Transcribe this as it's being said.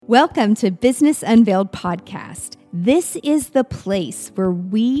Welcome to Business Unveiled Podcast. This is the place where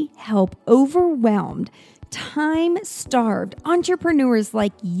we help overwhelmed, time-starved entrepreneurs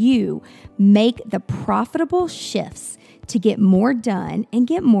like you make the profitable shifts to get more done and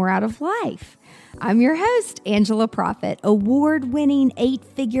get more out of life. I'm your host, Angela Profit, award-winning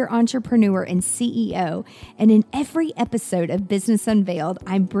 8-figure entrepreneur and CEO. And in every episode of Business Unveiled,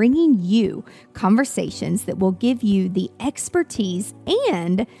 I'm bringing you conversations that will give you the expertise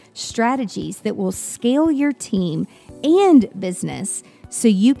and strategies that will scale your team and business so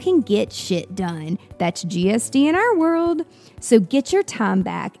you can get shit done. That's GSD in our world. So get your time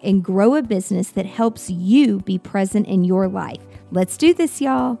back and grow a business that helps you be present in your life. Let's do this,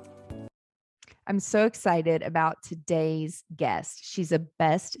 y'all. I'm so excited about today's guest. She's a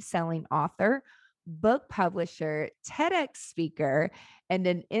best-selling author, book publisher, TEDx speaker, and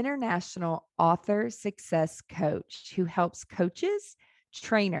an international author success coach who helps coaches,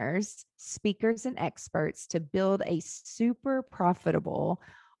 trainers, speakers, and experts to build a super profitable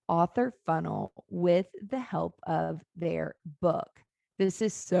author funnel with the help of their book. This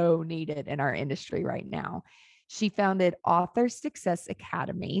is so needed in our industry right now. She founded Author Success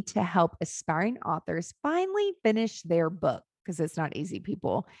Academy to help aspiring authors finally finish their book, because it's not easy,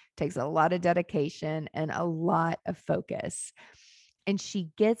 people. It takes a lot of dedication and a lot of focus. And she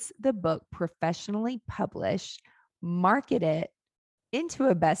gets the book professionally published, market it into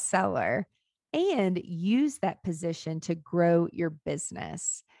a bestseller, and use that position to grow your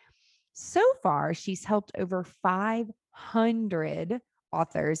business. So far, she's helped over 500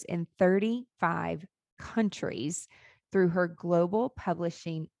 authors in 35 countries through her global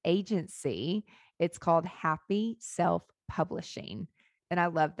publishing agency. It's called Happy Self Publishing. And I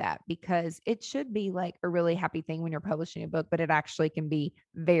love that because it should be like a really happy thing when you're publishing a book, but it actually can be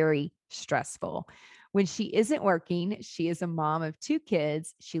very stressful. When she isn't working, she is a mom of 2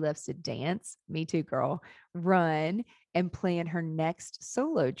 kids. She loves to dance, me too, girl, run, and plan her next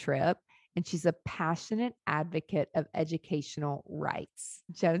solo trip. And she's a passionate advocate of educational rights.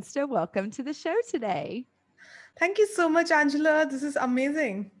 Joansta, welcome to the show today. Thank you so much, Angela. This is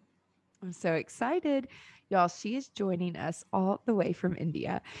amazing. I'm so excited. Y'all, she is joining us all the way from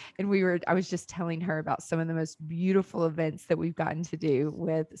India. And I was just telling her about some of the most beautiful events that we've gotten to do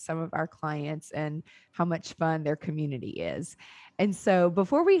with some of our clients and how much fun their community is. And so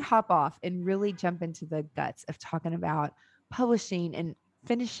before we hop off and really jump into the guts of talking about publishing and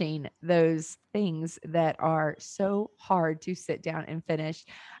finishing those things that are so hard to sit down and finish,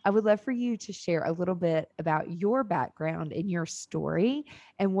 I would love for you to share a little bit about your background and your story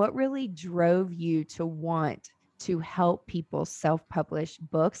and what really drove you to want to help people self-publish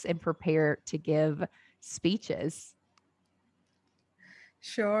books and prepare to give speeches.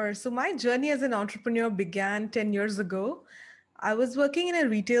 Sure. So, my journey as an entrepreneur began 10 years ago. I was working in a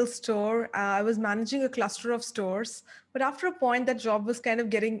retail store. I was managing a cluster of stores. But after a point, that job was kind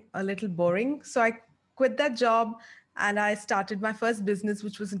of getting a little boring. So, I quit that job and I started my first business,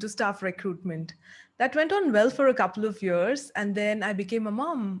 which was into staff recruitment. That went on well for a couple of years. And then I became a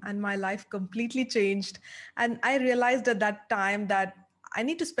mom and my life completely changed. And I realized at that time that I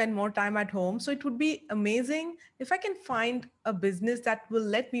need to spend more time at home. So it would be amazing if I can find a business that will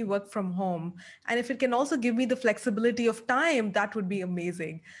let me work from home. And if it can also give me the flexibility of time, that would be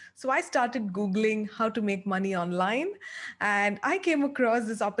amazing. So I started Googling how to make money online. And I came across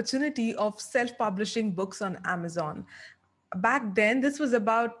this opportunity of self publishing books on Amazon. Back then, this was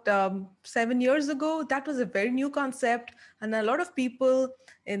about 7 years ago. That was a very new concept. And a lot of people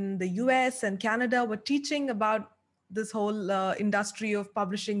in the US and Canada were teaching about this whole industry of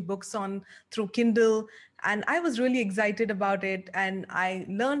publishing books on through Kindle. And I was really excited about it. And I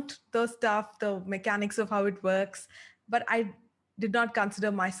learned the stuff, the mechanics of how it works. But I did not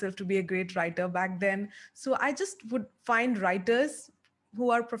consider myself to be a great writer back then. So I just would find writers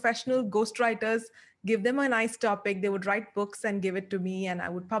who are professional ghostwriters, give them a nice topic. They would write books and give it to me, and I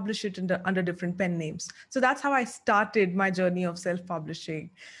would publish it under different pen names. So that's how I started my journey of self publishing.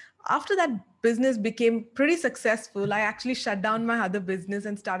 After that business became pretty successful, I actually shut down my other business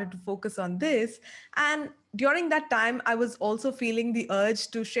and started to focus on this. And during that time, I was also feeling the urge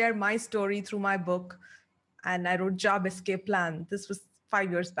to share my story through my book. And I wrote Job Escape Plan. This was 5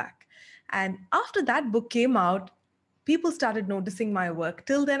 years back. And after that book came out, people started noticing my work.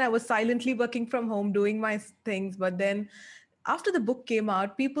 Till then, I was silently working from home, doing my things. But then after the book came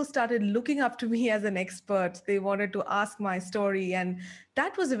out, people started looking up to me as an expert. They wanted to ask my story. And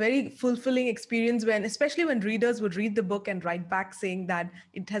that was a very fulfilling experience when, especially when readers would read the book and write back saying that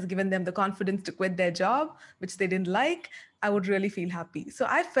it has given them the confidence to quit their job, which they didn't like. I would really feel happy. So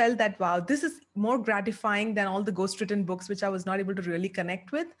I felt that, wow, this is more gratifying than all the ghostwritten books, which I was not able to really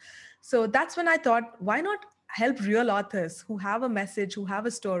connect with. So that's when I thought, why not help real authors who have a message, who have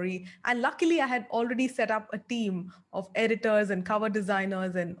a story? And luckily, I had already set up a team of editors and cover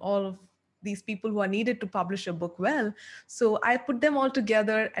designers and all of these people who are needed to publish a book well. So I put them all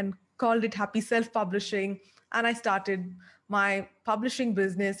together and called it Happy Self Publishing. And I started my publishing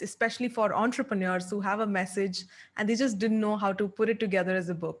business, especially for entrepreneurs who have a message and they just didn't know how to put it together as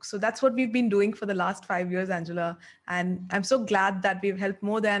a book. So that's what we've been doing for the last 5 years, Angela. And I'm so glad that we've helped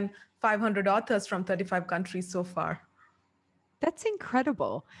more than 500 authors from 35 countries so far. That's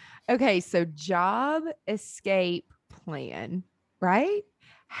incredible. Okay, so job escape plan, right?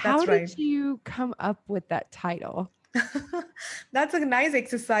 How That's right. did you come up with that title? That's a nice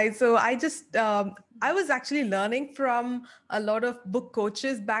exercise. So I was actually learning from a lot of book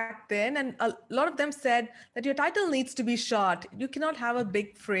coaches back then, and a lot of them said that your title needs to be short. You cannot have a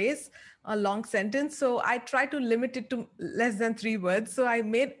big phrase, a long sentence. So I tried to limit it to less than 3 words. So I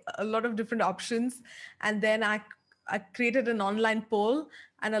made a lot of different options, and then I created an online poll,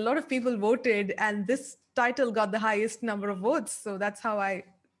 and a lot of people voted, and this title got the highest number of votes. So that's how I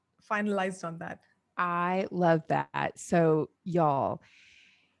finalized on that. I love that. So, y'all,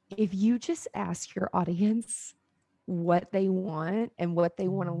 if you just ask your audience what they want and what they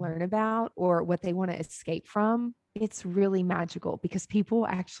want to learn about or what they want to escape from, it's really magical because people will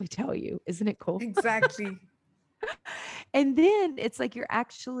actually tell you. Isn't it cool? Exactly. And then it's like you're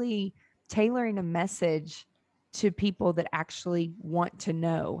actually tailoring a message to people that actually want to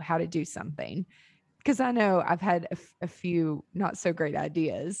know how to do something. Because I know I've had a few not so great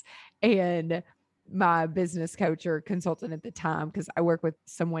ideas, and my business coach or consultant at the time, because I work with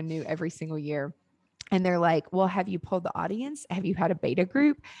someone new every single year, and they're like, well, have you polled the audience? Have you had a beta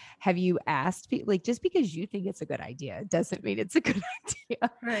group? Have you asked people? Like, just because you think it's a good idea doesn't mean it's a good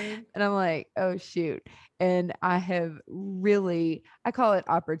idea. Right. And I'm like, oh, shoot. And I have really, I call it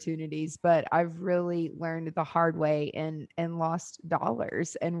opportunities, but I've really learned the hard way and lost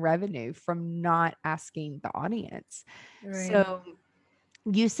dollars and revenue from not asking the audience. Right. So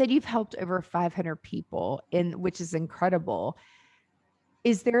you said you've helped over 500 people, which is incredible.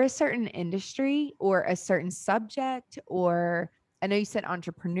 Is there a certain industry or a certain subject, or I know you said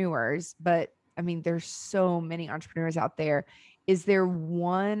entrepreneurs, but I mean, there's so many entrepreneurs out there. Is there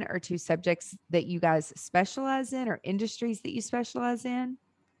one or two subjects that you guys specialize in or industries that you specialize in?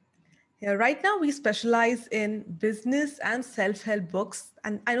 Yeah, right now we specialize in business and self-help books.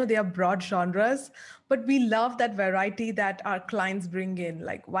 And I know they are broad genres, but we love that variety that our clients bring in.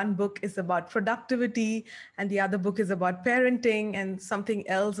 Like one book is about productivity, and the other book is about parenting, and something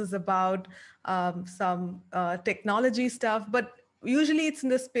else is about some technology stuff. But usually it's in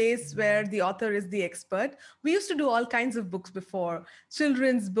the space where the author is the expert. We used to do all kinds of books before: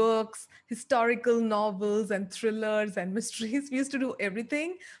 children's books, historical novels, and thrillers and mysteries. We used to do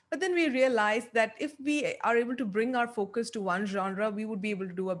everything. But then we realized that if we are able to bring our focus to one genre, we would be able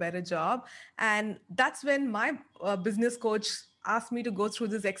to do a better job. And that's when my business coach asked me to go through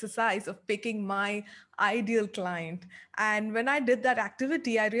this exercise of picking my ideal client. And when I did that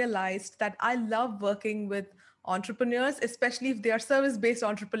activity, I realized that I love working with entrepreneurs, especially if they are service based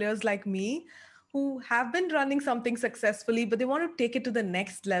entrepreneurs like me, who have been running something successfully, but they want to take it to the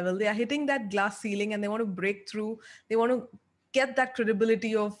next level. They are hitting that glass ceiling and they want to break through. They want to get that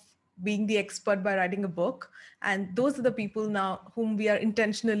credibility of being the expert by writing a book. And those are the people now whom we are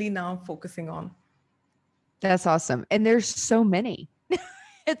intentionally now focusing on. That's awesome. And there's so many.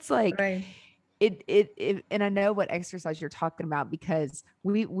 It's like Right. it and I know what exercise you're talking about because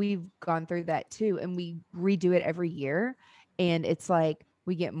we've gone through that too, and we redo it every year, and it's like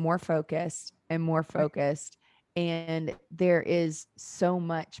we get more focused and more focused, and there is so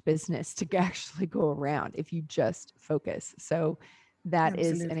much business to actually go around if you just focus. So that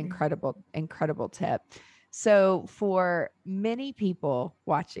is an Absolutely. incredible tip. So for many people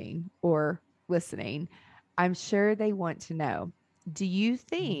watching or listening, I'm sure they want to know, do you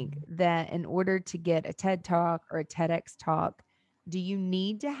think that in order to get a TED Talk or a TEDx talk, do you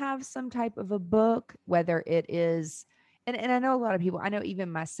need to have some type of a book, whether it is, and I know a lot of people, I know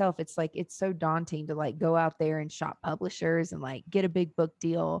even myself, it's like, it's so daunting to like go out there and shop publishers and like get a big book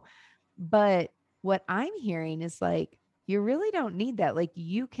deal. But what I'm hearing is like, you really don't need that. Like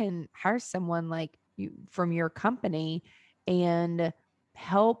you can hire someone like you from your company and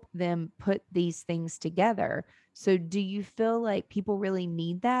help them put these things together. So do you feel like people really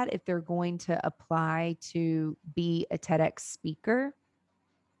need that if they're going to apply to be a TEDx speaker?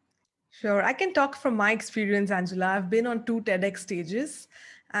 Sure, I can talk from my experience, Angela. I've been on two TEDx stages,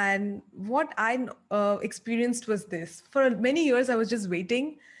 and what I experienced was this. For many years, I was just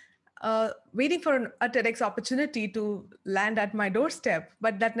waiting for a TEDx opportunity to land at my doorstep,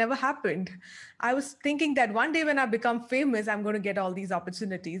 but that never happened. I was thinking that one day when I become famous, I'm going to get all these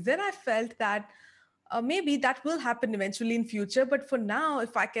opportunities. Then I felt that maybe that will happen eventually in future, but for now,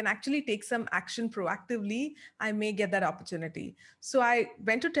 if I can actually take some action proactively, I may get that opportunity. So I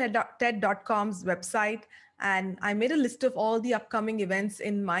went to TED.com's website, and I made a list of all the upcoming events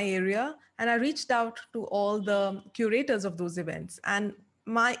in my area, and I reached out to all the curators of those events. And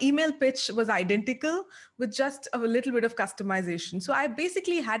my email pitch was identical with just a little bit of customization. So I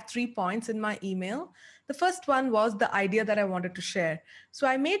basically had 3 points in my email. The first one was the idea that I wanted to share. So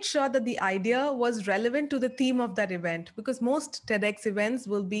I made sure that the idea was relevant to the theme of that event, because most TEDx events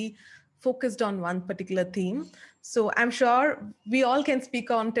will be focused on one particular theme. So I'm sure we all can speak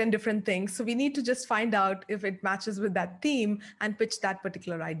on 10 different things. So we need to just find out if it matches with that theme and pitch that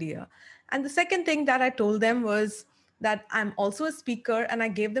particular idea. And the second thing that I told them was that I'm also a speaker, and I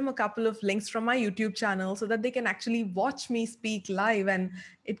gave them a couple of links from my YouTube channel so that they can actually watch me speak live, and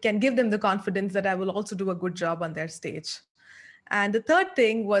it can give them the confidence that I will also do a good job on their stage. And the third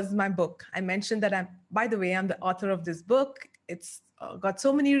thing was my book. I mentioned that by the way, I'm the author of this book. It's got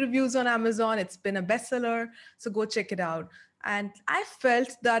so many reviews on Amazon. It's been a bestseller. So go check it out. And I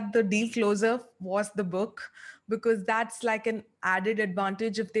felt that the deal closer was the book, because that's like an added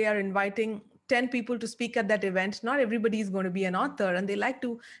advantage. If they are inviting 10 people to speak at that event, not everybody is going to be an author. And they like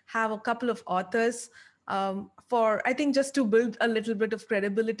to have a couple of authors for, I think, just to build a little bit of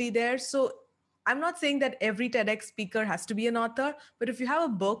credibility there. So I'm not saying that every TEDx speaker has to be an author, but if you have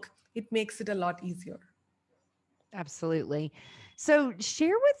a book, it makes it a lot easier. Absolutely. So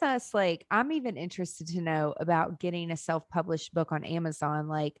share with us, like, I'm even interested to know about getting a self-published book on Amazon.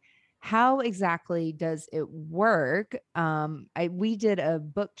 Like, how exactly does it work? We did a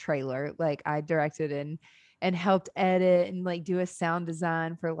book trailer, like I directed and helped edit and like do a sound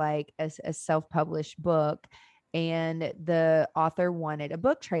design for like a self-published book. And the author wanted a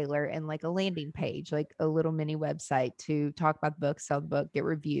book trailer and like a landing page, like a little mini website to talk about the book, sell the book, get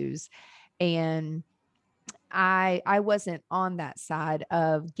reviews. And I wasn't on that side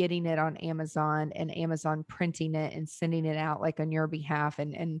of getting it on Amazon and Amazon printing it and sending it out like on your behalf.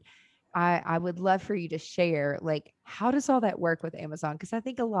 And I would love for you to share, like, how does all that work with Amazon? Because I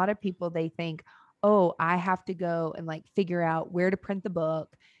think a lot of people, they think, oh, I have to go and like figure out where to print the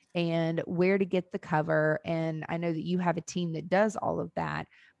book and where to get the cover. And I know that you have a team that does all of that,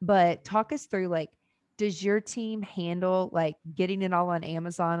 but talk us through, like, does your team handle like getting it all on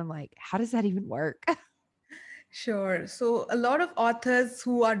Amazon, and like, how does that even work? Sure. So a lot of authors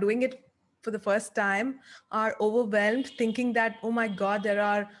who are doing it for the first time are overwhelmed, thinking that, oh my God, there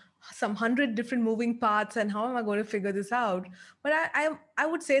are some 100 different moving parts, and how am I going to figure this out? But I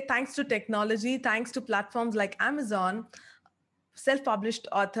would say, thanks to technology, thanks to platforms like Amazon, self-published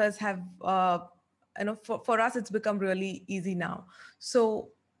authors have, for us, it's become really easy now.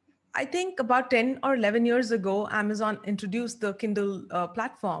 So I think about 10 or 11 years ago, Amazon introduced the Kindle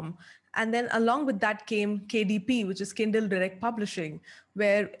platform. And then along with that came KDP, which is Kindle Direct Publishing,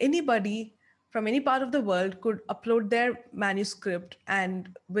 where anybody from any part of the world could upload their manuscript, and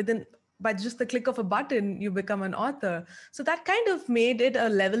by just the click of a button, you become an author. So that kind of made it a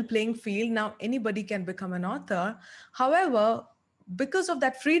level playing field. Now anybody can become an author. However, because of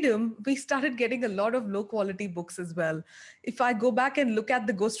that freedom, we started getting a lot of low quality books as well. If I go back and look at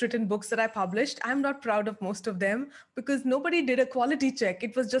the ghostwritten books that I published, I'm not proud of most of them, because nobody did a quality check.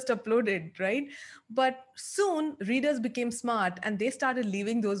 It was just uploaded, right? But soon readers became smart, and they started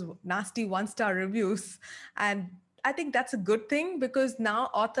leaving those nasty 1-star reviews. And I think that's a good thing, because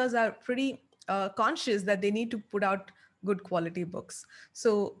now authors are pretty conscious that they need to put out good quality books.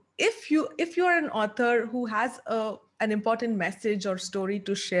 So if you're an author who has an important message or story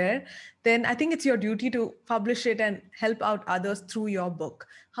to share, then I think it's your duty to publish it and help out others through your book.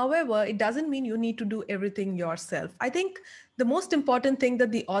 However, it doesn't mean you need to do everything yourself. I think the most important thing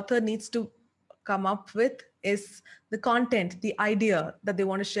that the author needs to come up with is the content, the idea that they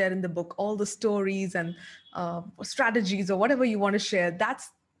want to share in the book, all the stories and strategies or whatever you want to share. That's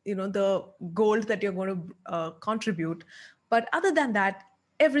the gold that you're going to contribute. But other than that,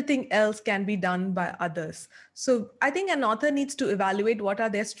 everything else can be done by others. So I think an author needs to evaluate what are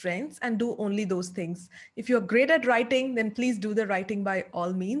their strengths and do only those things. If you're great at writing, then please do the writing by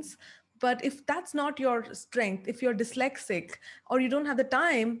all means. But if that's not your strength, if you're dyslexic or you don't have the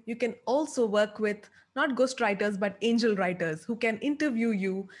time, you can also work with not ghostwriters, but angel writers who can interview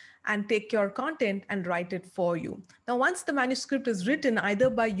you and take your content and write it for you. Now, once the manuscript is written either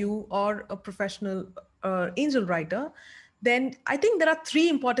by you or a professional angel writer, then I think there are three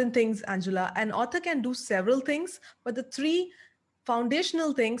important things, Angela. An author can do several things, but the three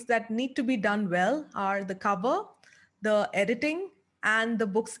foundational things that need to be done well are the cover, the editing, and the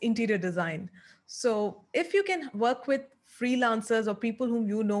book's interior design. So if you can work with freelancers or people whom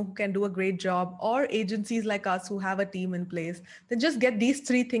you know who can do a great job, or agencies like us who have a team in place, then just get these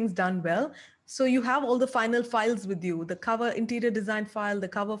three things done well. So you have all the final files with you, the cover interior design file, the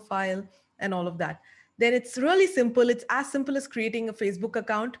cover file, and all of that. Then it's really simple. It's as simple as creating a Facebook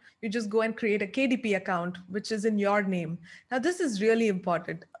account. You just go and create a KDP account, which is in your name. Now, this is really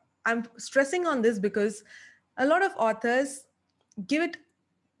important. I'm stressing on this because a lot of authors give it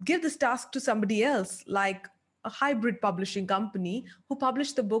give this task to somebody else, like a hybrid publishing company who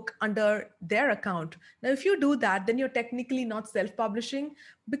publish the book under their account. Now, if you do that, then you're technically not self-publishing,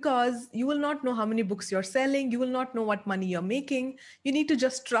 because you will not know how many books you're selling. You will not know what money you're making. You need to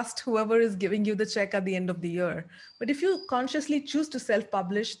just trust whoever is giving you the check at the end of the year. But if you consciously choose to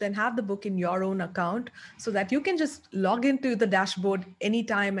self-publish, then have the book in your own account so that you can just log into the dashboard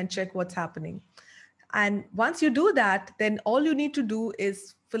anytime and check what's happening. And once you do that, then all you need to do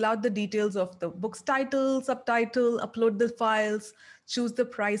is fill out the details of the book's title, subtitle, upload the files, choose the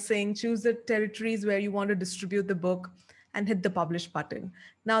pricing, choose the territories where you want to distribute the book, and hit the publish button.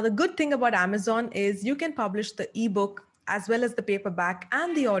 Now, the good thing about Amazon is you can publish the ebook as well as the paperback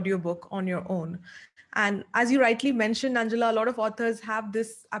and the audiobook on your own. And as you rightly mentioned, Angela, a lot of authors have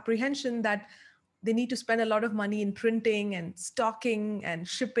this apprehension that they need to spend a lot of money in printing and stocking and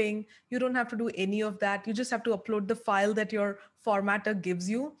shipping. You don't have to do any of that. You just have to upload the file that your formatter gives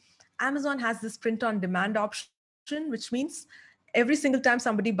you. Amazon has this print on demand option, which means every single time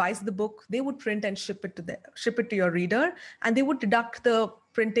somebody buys the book, they would print and ship it to your reader, and they would deduct the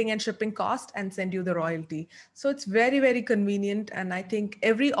printing and shipping cost and send you the royalty. So it's very, very convenient. And I think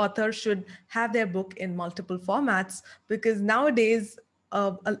every author should have their book in multiple formats, because nowadays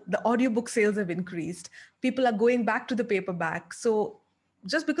the audiobook sales have increased. People are going back to the paperback. So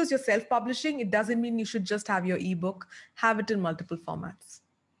just because you're self-publishing, it doesn't mean you should just have your ebook. Have it in multiple formats.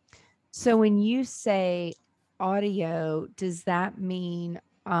 So when you say audio, does that mean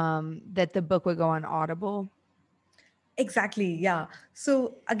that the book would go on Audible? Exactly, yeah.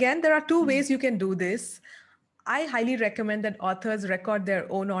 So again, there are two ways you can do this. I highly recommend that authors record their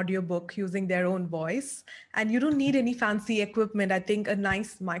own audiobook using their own voice. And you don't need any fancy equipment. I think a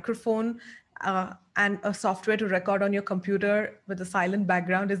nice microphone and a software to record on your computer with a silent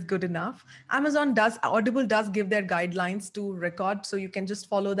background is good enough. Audible does give their guidelines to record. So you can just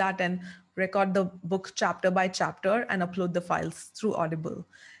follow that and record the book chapter by chapter and upload the files through Audible.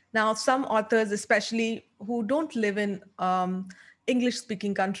 Now, some authors, especially who don't live in English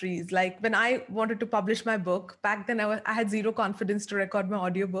speaking countries. Like when I wanted to publish my book, back then I had zero confidence to record my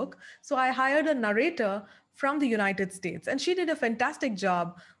audiobook. So I hired a narrator from the United States, and she did a fantastic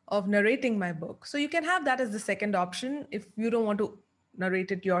job of narrating my book. So you can have that as the second option if you don't want to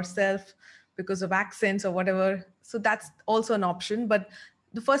narrate it yourself because of accents or whatever. So that's also an option. But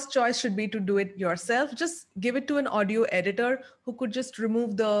the first choice should be to do it yourself. Just give it to an audio editor who could just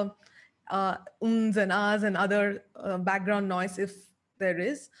remove the ums and ahs and other background noise if there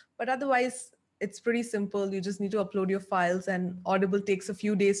is. But otherwise, it's pretty simple. You just need to upload your files, and Audible takes a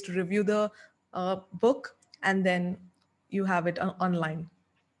few days to review the book, and then you have it online.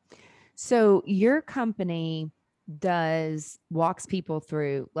 So your company walks people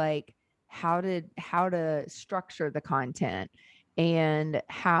through like how to structure the content and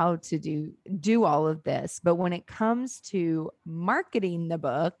how to do all of this. But when it comes to marketing the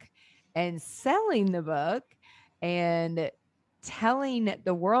book and selling the book and telling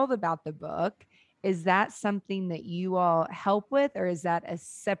the world about the book, is that something that you all help with, or is that a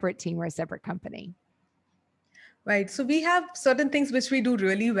separate team or a separate company? Right. So we have certain things which we do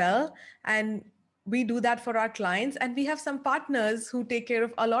really well, and we do that for our clients. And we have some partners who take care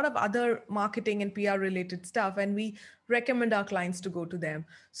of a lot of other marketing and PR related stuff, and we recommend our clients to go to them.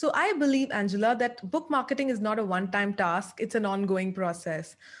 So I believe, Angela, that book marketing is not a one-time task. It's an ongoing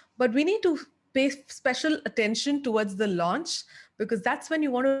process. But we need to pay special attention towards the launch, because that's when you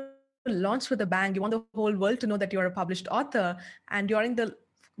want to launch with a bang. You want the whole world to know that you're a published author. And during the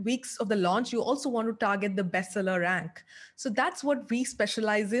weeks of the launch, you also want to target the bestseller rank. So that's what we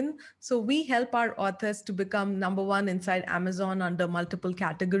specialize in. So we help our authors to become number one inside Amazon under multiple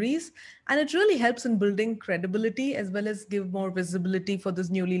categories. And it really helps in building credibility as well as give more visibility for this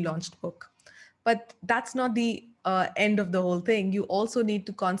newly launched book. But that's not the end of the whole thing. You also need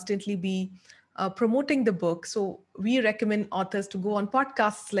to constantly be promoting the book. So we recommend authors to go on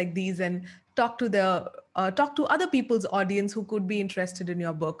podcasts like these and talk to other people's audience who could be interested in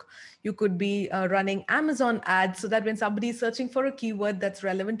your book. You could be running Amazon ads so that when somebody is searching for a keyword that's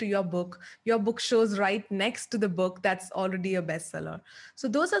relevant to your book shows right next to the book that's already a bestseller. So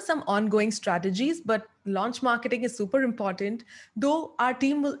those are some ongoing strategies, but launch marketing is super important. Though our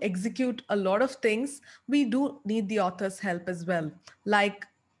team will execute a lot of things, we do need the author's help as well, like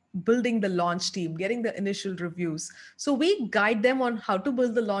building the launch team, getting the initial reviews. So we guide them on how to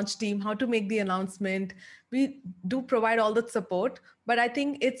build the launch team, how to make the announcement. We do provide all that support, but I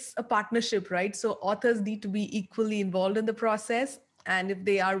think it's a partnership, right? So authors need to be equally involved in the process. And if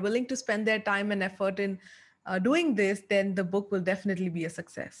they are willing to spend their time and effort in doing this, then the book will definitely be a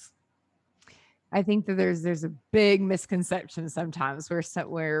success. I think that there's a big misconception sometimes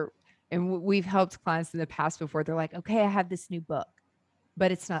and we've helped clients in the past before. They're like, okay, I have this new book,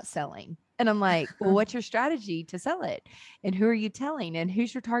 but it's not selling. And I'm like, well, what's your strategy to sell it? And who are you telling? And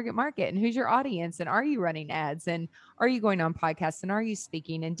who's your target market? And who's your audience? And are you running ads? And are you going on podcasts? And are you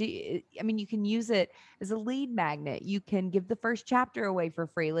speaking? And you can use it as a lead magnet. You can give the first chapter away for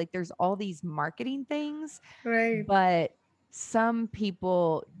free. Like there's all these marketing things, Right. but some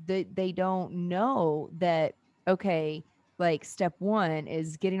people they don't know that, okay, like step one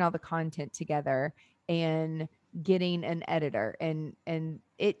is getting all the content together and getting an editor, and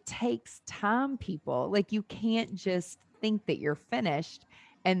it takes time, people. Like you can't just think that you're finished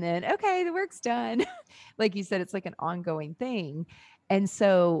and then, okay, the work's done. Like you said, it's like an ongoing thing. And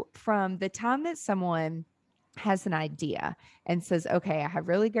so from the time that someone has an idea and says, okay, I have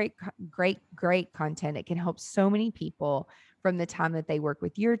really great content, it can help so many people, from the time that they work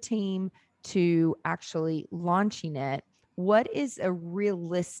with your team to actually launching it, what is a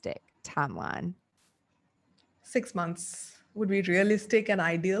realistic timeline? 6 months would be realistic and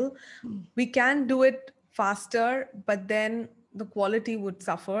ideal. We can do it faster, but then the quality would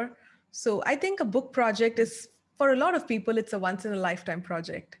suffer. So I think a book project is, for a lot of people, it's a once in a lifetime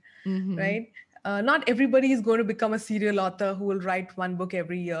project, Mm-hmm. right? Not everybody is going to become a serial author who will write one book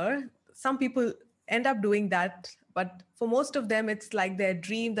every year. Some people end up doing that, but for most of them, it's like their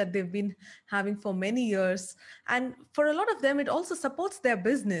dream that they've been having for many years. And for a lot of them, it also supports their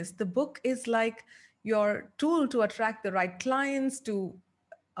business. The book is like your tool to attract the right clients, to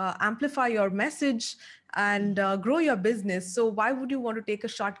amplify your message, and grow your business. So why would you want to take a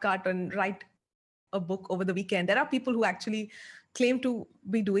shortcut and write a book over the weekend? There are people who actually claim to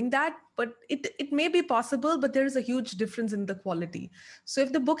be doing that, but it may be possible, but there is a huge difference in the quality. So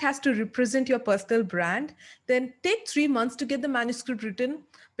if the book has to represent your personal brand, then take 3 months to get the manuscript written,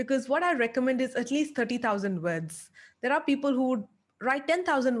 because what I recommend is at least 30,000 words. There are people who would write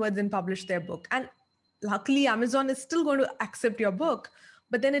 10,000 words and publish their book, and luckily Amazon is still going to accept your book,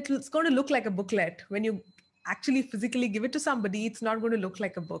 but then it's going to look like a booklet. When you actually physically give it to somebody, it's not going to look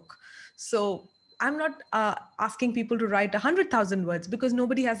like a book. So I'm not asking people to write 100,000 words, because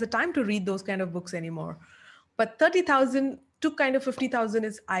nobody has the time to read those kind of books anymore. But 30,000 to kind of 50,000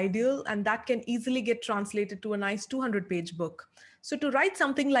 is ideal, and that can easily get translated to a nice 200-page book. So to write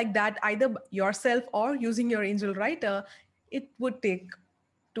something like that, either yourself or using your angel writer, it would take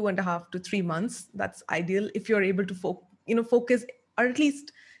 2.5 to 3 months. That's ideal if you're able to focus, or at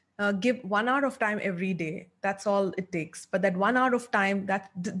least give 1 hour of time every day. That's all it takes. But that 1 hour of time, that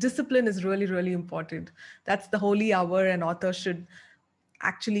discipline is really, really important. That's the holy hour, and authors should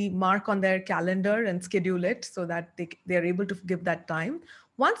actually mark on their calendar and schedule it so that they're able to give that time.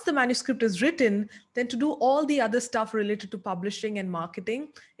 Once the manuscript is written, then to do all the other stuff related to publishing and marketing,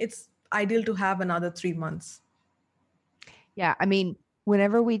 it's ideal to have another 3 months. Yeah. I mean,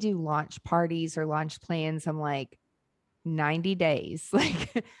 whenever we do launch parties or launch plans, I'm like 90 days,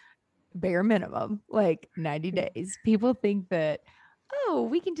 like bare minimum, like 90 days. People think that, oh,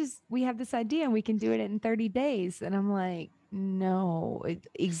 we have this idea and we can do it in 30 days. And I'm like, no,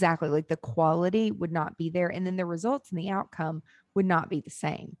 exactly. Like the quality would not be there. And then the results and the outcome would not be the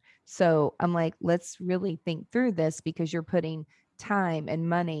same. So I'm like, let's really think through this, because you're putting time and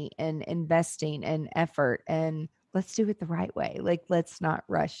money and investing and effort, and let's do it the right way. Like, let's not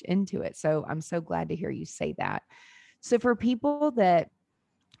rush into it. So I'm so glad to hear you say that. So for people that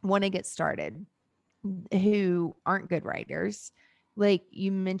want to get started, who aren't good writers, like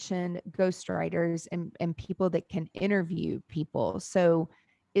you mentioned, ghostwriters and people that can interview people. So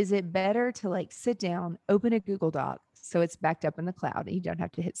is it better to like sit down, open a Google Doc so it's backed up in the cloud and you don't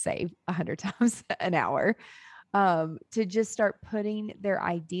have to hit save 100 times an hour, to just start putting their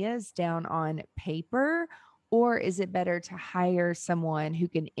ideas down on paper? Or is it better to hire someone who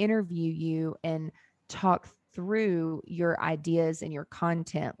can interview you and talk through your ideas and your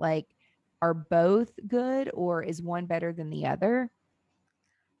content? Like, are both good, or is one better than the other?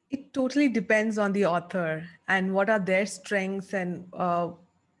 It totally depends on the author and what are their strengths and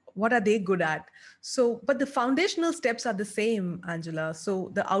what are they good at. So, but the foundational steps are the same, Angela.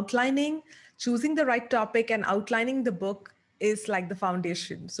 So, the outlining, choosing the right topic, and outlining the book is like the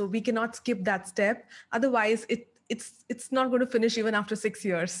foundation. So, we cannot skip that step. Otherwise, it's not going to finish even after 6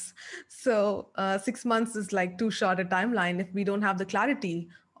 years. So 6 months is like too short a timeline if we don't have the clarity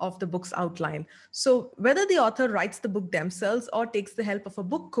of the book's outline. So whether the author writes the book themselves or takes the help of a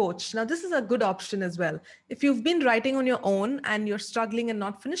book coach, now this is a good option as well. If you've been writing on your own and you're struggling and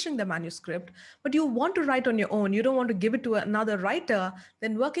not finishing the manuscript, but you want to write on your own, you don't want to give it to another writer,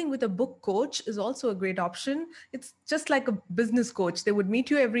 then working with a book coach is also a great option. It's just like a business coach. They would meet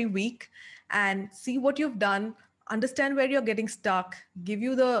you every week and see what you've done, understand where you're getting stuck, give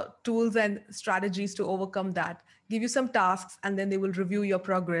you the tools and strategies to overcome that, give you some tasks, and then they will review your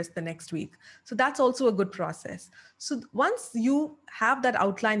progress the next week. So that's also a good process. So once you have that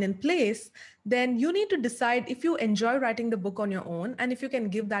outline in place, then you need to decide if you enjoy writing the book on your own and if you can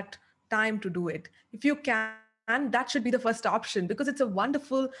give that time to do it. If you can, that should be the first option because it's a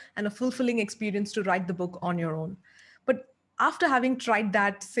wonderful and a fulfilling experience to write the book on your own. But after having tried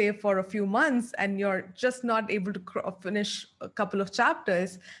that, say, for a few months, and you're just not able to finish a couple of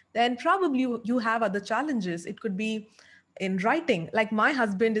chapters, then probably you have other challenges. It could be in writing. Like my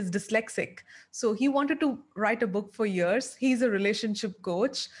husband is dyslexic. So he wanted to write a book for years. He's a relationship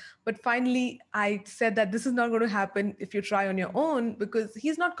coach. But finally, I said that this is not going to happen if you try on your own because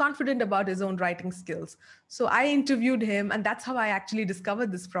he's not confident about his own writing skills. So I interviewed him, and that's how I actually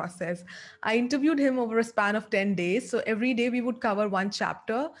discovered this process. I interviewed him over a span of 10 days. So every day we would cover one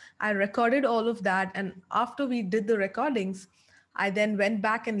chapter. I recorded all of that. And after we did the recordings, I then went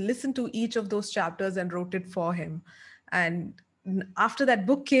back and listened to each of those chapters and wrote it for him. And after that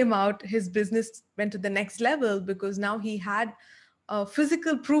book came out, his business went to the next level because now he had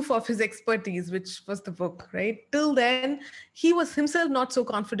physical proof of his expertise, which was the book, right? Till then, he was himself not so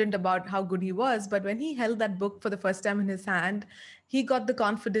confident about how good he was. But when he held that book for the first time in his hand, he got the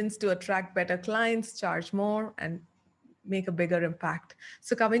confidence to attract better clients, charge more, and make a bigger impact.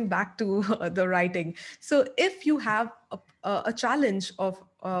 So coming back to the writing. So if you have a challenge of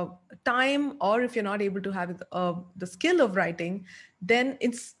time, or if you're not able to have the skill of writing, then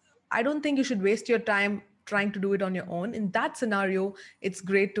I don't think you should waste your time trying to do it on your own. In that scenario, it's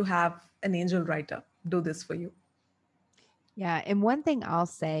great to have an angel writer do this for you. Yeah. And one thing I'll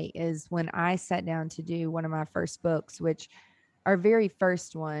say is when I sat down to do one of my first books, which our very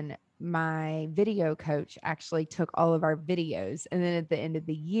first one, my video coach actually took all of our videos and then at the end of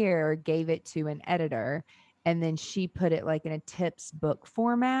the year gave it to an editor. And then she put it like in a tips book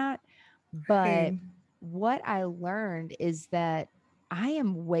format. But Right. what I learned is that I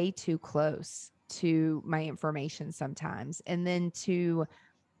am way too close to my information sometimes. And then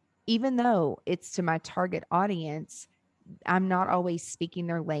even though it's to my target audience, I'm not always speaking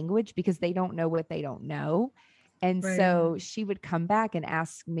their language because they don't know what they don't know. And Right. so she would come back and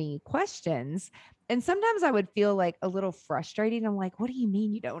ask me questions. And sometimes I would feel like a little frustrated. I'm like, what do you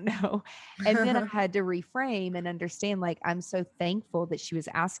mean you don't know? And then I had to reframe and understand, like, I'm so thankful that she was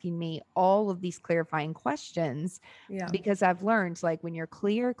asking me all of these clarifying questions Yeah. because I've learned, like, when you're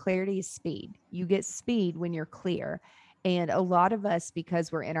clear, clarity is speed. You get speed when you're clear. And a lot of us,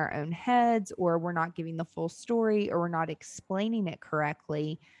 because we're in our own heads or we're not giving the full story or we're not explaining it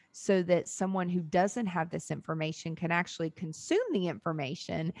correctly so that someone who doesn't have this information can actually consume the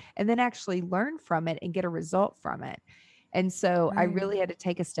information and then actually learn from it and get a result from it. And so I Right. really had to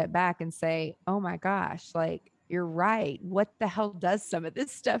take a step back and say, oh my gosh, like, you're right. What the hell does some of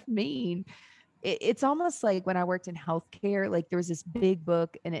this stuff mean? It's almost like when I worked in healthcare, like there was this big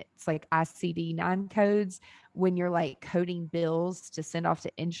book and it's like ICD-9 codes when you're like coding bills to send off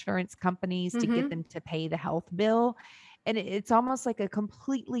to insurance companies to get Mm-hmm. them to pay the health bill. And it's almost like a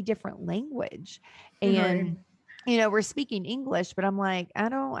completely different language. Right. And, we're speaking English, but I'm like,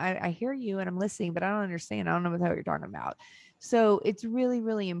 I hear you and I'm listening, but I don't understand. I don't know what the hell you're talking about. So it's really,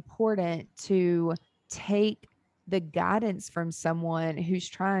 really important to take the guidance from someone who's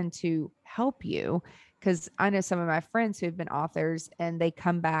trying to help you. Because I know some of my friends who have been authors and they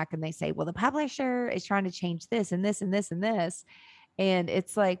come back and they say, well, the publisher is trying to change this and this and this and this. And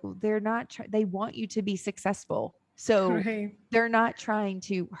it's like, they're not, they want you to be successful. So Right. they're not trying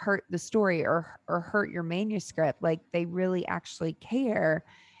to hurt the story or hurt your manuscript. Like they really actually care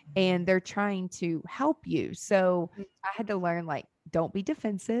and they're trying to help you. So I had to learn, like, don't be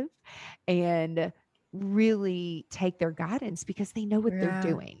defensive and really take their guidance because they know what they're Yeah.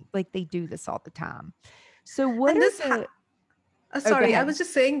 doing. Like they do this all the time. So what And are this the Oh, go Sorry, I ahead. was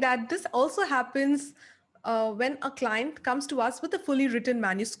just saying that this also happens when a client comes to us with a fully written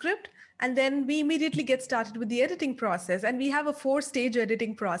manuscript, and then we immediately get started with the editing process. And we have a 4-stage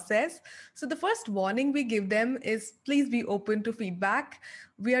editing process. So the first warning we give them is please be open to feedback.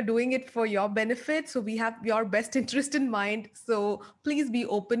 We are doing it for your benefit. So we have your best interest in mind. So please be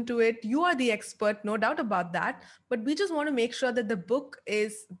open to it. You are the expert, no doubt about that. But we just want to make sure that the book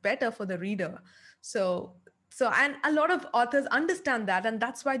is better for the reader. So, and a lot of authors understand that, and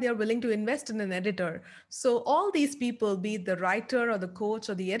that's why they're willing to invest in an editor. So, all these people, be it the writer or the coach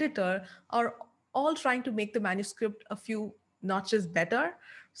or the editor, are all trying to make the manuscript a few notches better.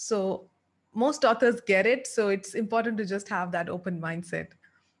 So, most authors get it. So, it's important to just have that open mindset.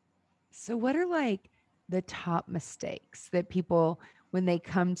 So, what are like the top mistakes that people, when they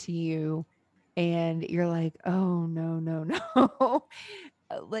come to you and you're like, oh, no, no, no?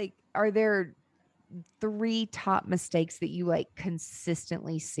 Like, are there 3 top mistakes that you like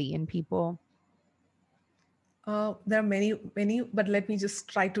consistently see in people? There are many, many, but let me just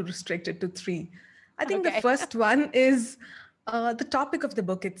try to restrict it to 3. I think the Okay. first one is the topic of the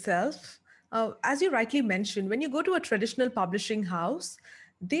book itself. As you rightly mentioned, when you go to a traditional publishing house,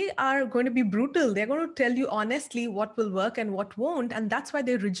 they are going to be brutal. They're going to tell you honestly what will work and what won't. And that's why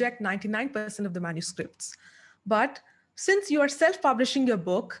they reject 99% of the manuscripts. But since you are self publishing your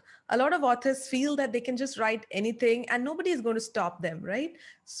book, a lot of authors feel that they can just write anything and nobody is going to stop them, right?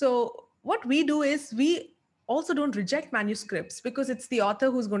 So, what we do is we also don't reject manuscripts because it's the author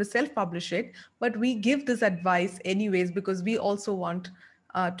who's going to self publish it, but we give this advice anyways because we also want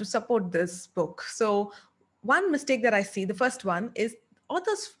to support this book. So, one mistake that I see, the first one is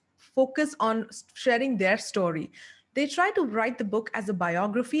authors focus on sharing their story. They try to write the book as a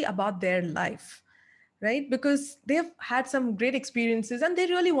biography about their life, right? Because they've had some great experiences and they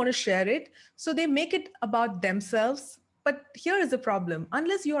really want to share it. So they make it about themselves. But here is the problem: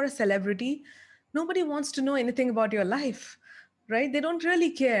 unless you are a celebrity, nobody wants to know anything about your life, right? They don't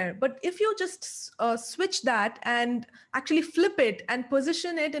really care. But if you just switch that and actually flip it and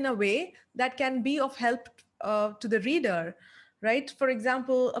position it in a way that can be of help to the reader, right? For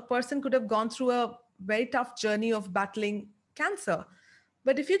example, a person could have gone through a very tough journey of battling cancer,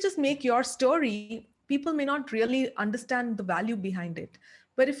 but if you just make your story, people may not really understand the value behind it.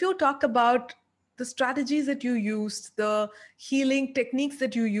 But if you talk about the strategies that you used, the healing techniques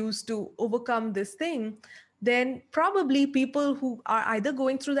that you use to overcome this thing, then probably people who are either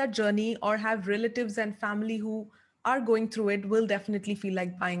going through that journey or have relatives and family who are going through it will definitely feel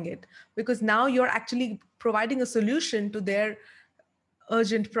like buying it, because now you're actually providing a solution to their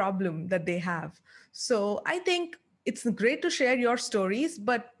urgent problem that they have. So I think it's great to share your stories,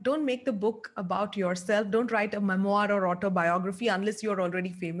 but don't make the book about yourself. Don't write a memoir or autobiography unless you're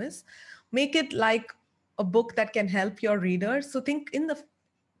already famous. Make it like a book that can help your reader. So think in the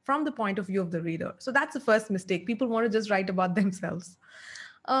from the point of view of the reader. So that's the first mistake. People want to just write about themselves.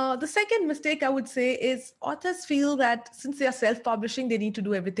 The second mistake I would say is authors feel that since they are self publishing, they need to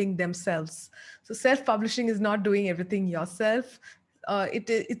do everything themselves. So, self publishing is not doing everything yourself.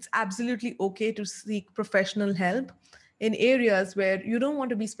 It's absolutely okay to seek professional help in areas where you don't want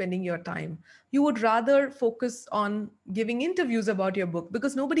to be spending your time. You would rather focus on giving interviews about your book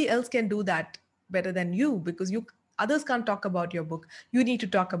because nobody else can do that better than you, because you others can't talk about your book. You need to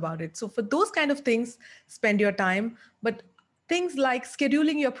talk about it. So for those kind of things, spend your time. But things like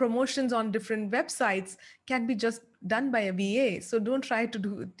scheduling your promotions on different websites can be just done by a VA. So don't try to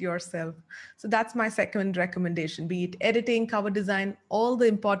do it yourself. So that's my second recommendation: be it editing, cover design, all the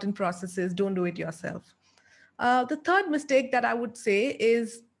important processes, don't do it yourself. The third mistake that I would say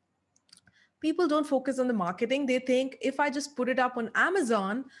is people don't focus on the marketing. They think if I just put it up on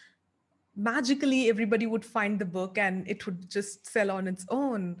Amazon, magically everybody would find the book and it would just sell on its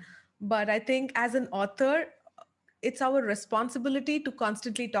own. But I think as an author, it's our responsibility to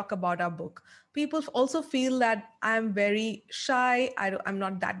constantly talk about our book. People also feel that I'm very shy. I'm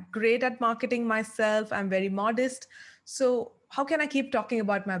not that great at marketing myself. I'm very modest. So, how can I keep talking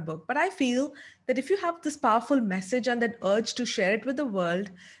about my book? But I feel that if you have this powerful message and that urge to share it with the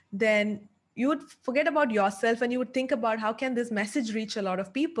world, then you would forget about yourself and you would think about how can this message reach a lot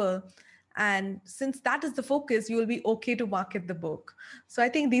of people. And since that is the focus, you will be okay to market the book. So I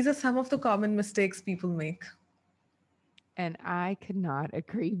think these are some of the common mistakes people make. And I could not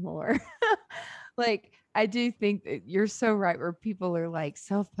agree more. Like, I do think that you're so right, where people are like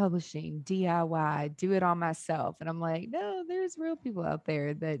self-publishing, DIY, do it all myself. And I'm like, no, there's real people out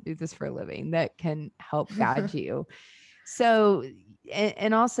there that do this for a living that can help guide you. So,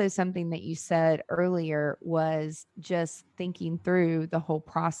 and also something that you said earlier was just thinking through the whole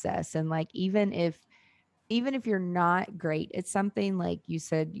process. And like, even if even if you're not great at something, like you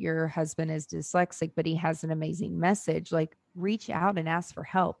said, your husband is dyslexic, but he has an amazing message, like reach out and ask for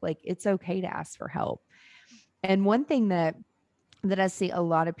help. Like it's okay to ask for help. And one thing that I see a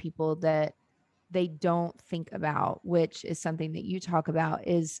lot of people that they don't think about, which is something that you talk about,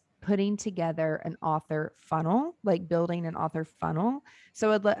 is putting together an author funnel, like building an author funnel.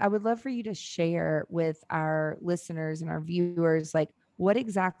 So I would love for you to share with our listeners and our viewers, like what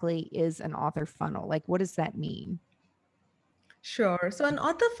exactly is an author funnel? Like, what does that mean? Sure. So, an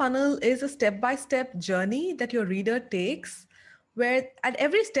author funnel is a step by step journey that your reader takes, where at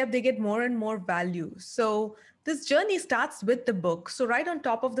every step they get more and more value. So, this journey starts with the book. So, right on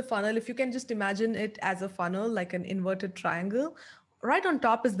top of the funnel, if you can just imagine it as a funnel, like an inverted triangle, right on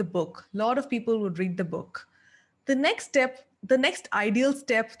top is the book. A lot of people would read the book. The next ideal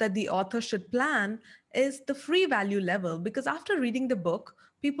step that the author should plan is the free value level, because after reading the book,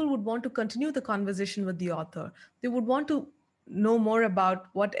 people would want to continue the conversation with the author. They would want to know more about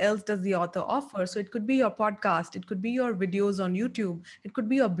what else does the author offer. So it could be your podcast, it could be your videos on YouTube, it could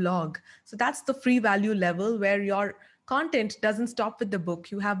be your blog. So that's the free value level where your content doesn't stop with the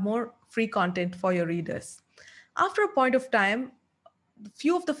book. You have more free content for your readers. After a point of time,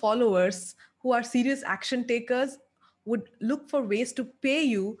 few of the followers who are serious action takers would look for ways to pay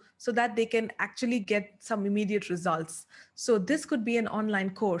you so that they can actually get some immediate results. So this could be an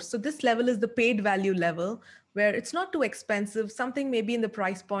online course. So this level is the paid value level, where it's not too expensive, something maybe in the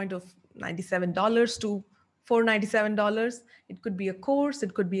price point of $97 to $497. It could be a course,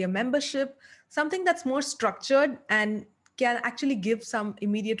 it could be a membership, something that's more structured and can actually give some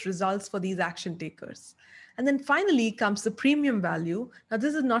immediate results for these action takers. And then finally comes the premium value. Now,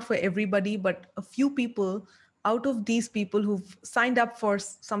 this is not for everybody, but a few people out of these people who've signed up for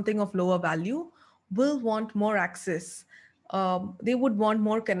something of lower value will want more access. They would want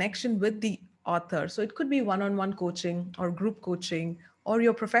more connection with the author. So it could be one on one coaching or group coaching or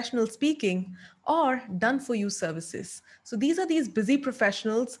your professional speaking or done for you services. So these are these busy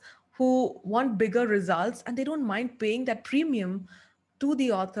professionals who want bigger results and they don't mind paying that premium to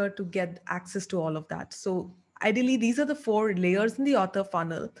the author to get access to all of that. So ideally, these are the four layers in the author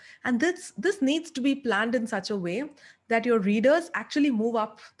funnel. And this needs to be planned in such a way that your readers actually move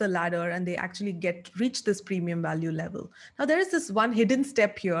up the ladder and they actually reach this premium value level. Now, there is this one hidden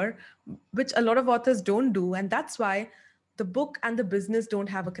step here, which a lot of authors don't do. And that's why the book and the business don't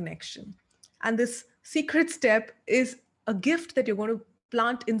have a connection. And this secret step is a gift that you're going to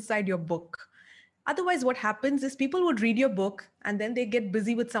plant inside your book. Otherwise, what happens is people would read your book and then they get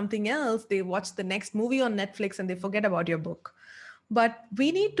busy with something else. They watch the next movie on Netflix and they forget about your book. But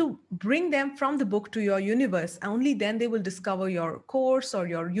we need to bring them from the book to your universe. Only then they will discover your course or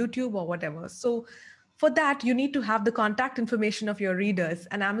your YouTube or whatever. So, for that, you need to have the contact information of your readers.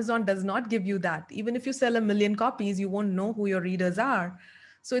 And Amazon does not give you that. Even if you sell 1 million copies, you won't know who your readers are.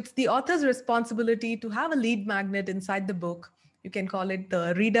 So, it's the author's responsibility to have a lead magnet inside the book. You can call it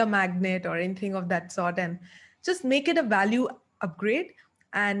the reader magnet or anything of that sort, and just make it a value upgrade.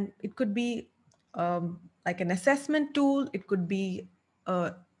 And it could be like an assessment tool, it could be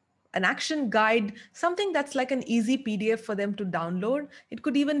uh, an action guide, something that's like an easy PDF for them to download. It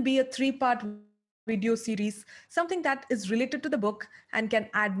could even be a 3-part video series, something that is related to the book and can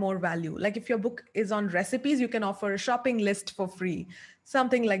add more value. Like if your book is on recipes, you can offer a shopping list for free,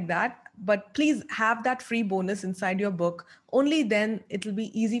 something like that. But please have that free bonus inside your book. Only then it'll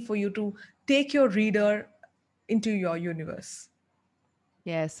be easy for you to take your reader into your universe.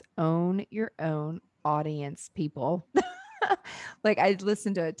 Yes, own your own audience, people. Like I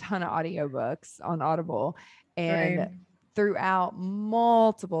listened to a ton of audiobooks on Audible, and Right. throughout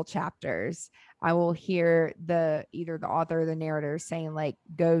multiple chapters, I will hear either the author or the narrator saying like,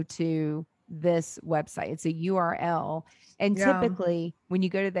 go to this website. It's a URL. And Yeah. typically when you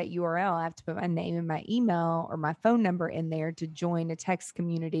go to that URL, I have to put my name and my email or my phone number in there to join a text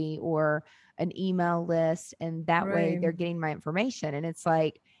community or an email list. And that way Right. they're getting my information. And it's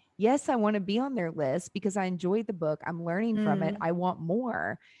like, yes, I want to be on their list because I enjoyed the book. I'm learning from it. Hmm. I want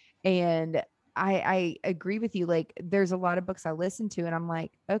more. And I agree with you. Like there's a lot of books I listen to and I'm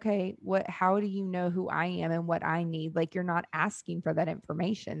like, okay, how do you know who I am and what I need? Like you're not asking for that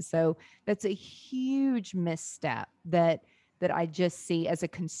information. So that's a huge misstep that I just see as a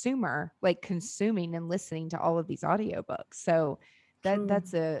consumer, like consuming and listening to all of these audiobooks. So True.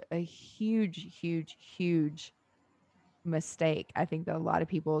 that's a huge, huge, huge mistake I think that a lot of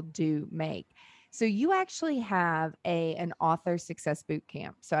people do make. So you actually have an author success boot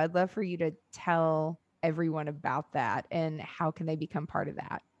camp. So I'd love for you to tell everyone about that and how can they become part of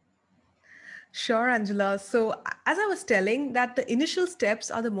that. Sure, Angela. So, as I was telling, that the initial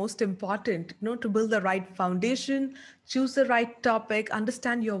steps are the most important, to build the right foundation, choose the right topic,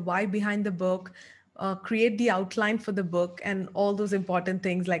 understand your why behind the book, create the outline for the book, and all those important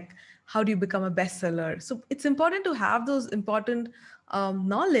things like how do you become a bestseller. So, it's important to have those important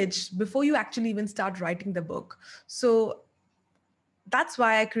knowledge before you actually even start writing the book. So, that's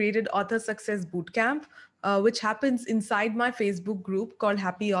why I created Author Success Bootcamp, which happens inside my Facebook group called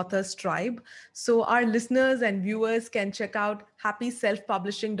Happy Authors Tribe. So our listeners and viewers can check out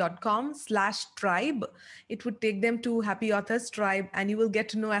happyselfpublishing.com/tribe. It would take them to Happy Authors Tribe, and you will get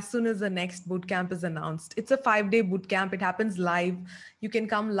to know as soon as the next bootcamp is announced. It's a 5-day bootcamp. It happens live. You can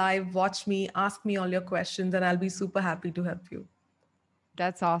come live, watch me, ask me all your questions, and I'll be super happy to help you.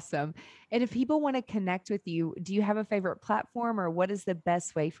 That's awesome. And if people want to connect with you, do you have a favorite platform, or what is the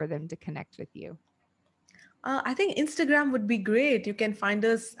best way for them to connect with you? I think Instagram would be great. You can find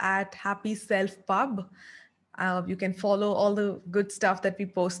us at Happy Self Pub. You can follow all the good stuff that we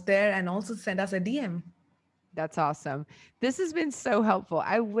post there and also send us a DM. That's awesome. This has been so helpful.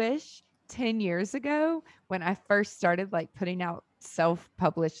 I wish 10 years ago, when I first started like putting out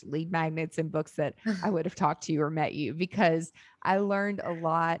self-published lead magnets and books, that I would have talked to you or met you, because I learned a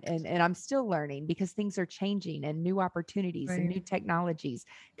lot, and I'm still learning because things are changing and new opportunities and new technologies.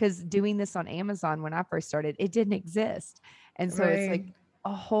 Because doing this on Amazon when I first started, it didn't exist. And so it's like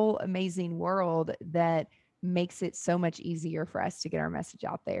a whole amazing world that makes it so much easier for us to get our message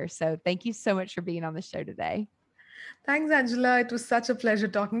out there. So thank you so much for being on the show today. Thanks, Angela. It was such a pleasure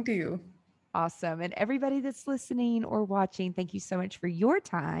talking to you. Awesome. And everybody that's listening or watching, thank you so much for your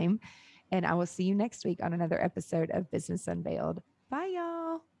time. And I will see you next week on another episode of Business Unveiled. Bye,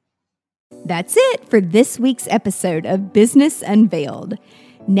 y'all. That's it for this week's episode of Business Unveiled.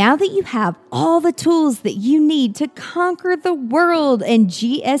 Now that you have all the tools that you need to conquer the world and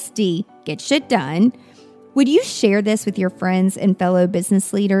GSD, get shit done, would you share this with your friends and fellow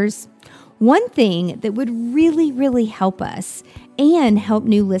business leaders? One thing that would really, really help us and help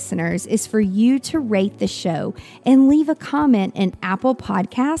new listeners is for you to rate the show and leave a comment in Apple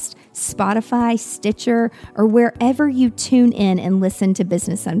Podcast, Spotify, Stitcher, or wherever you tune in and listen to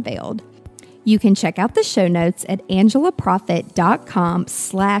Business Unveiled. You can check out the show notes at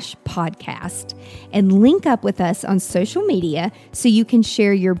angelaprofit.com/podcast and link up with us on social media so you can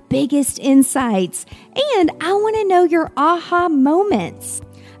share your biggest insights. And I want to know your aha moments.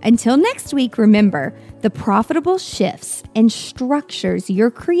 Until next week, remember, the profitable shifts and structures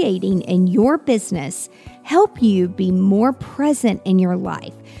you're creating in your business help you be more present in your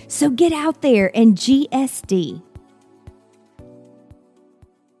life. So get out there and GSD.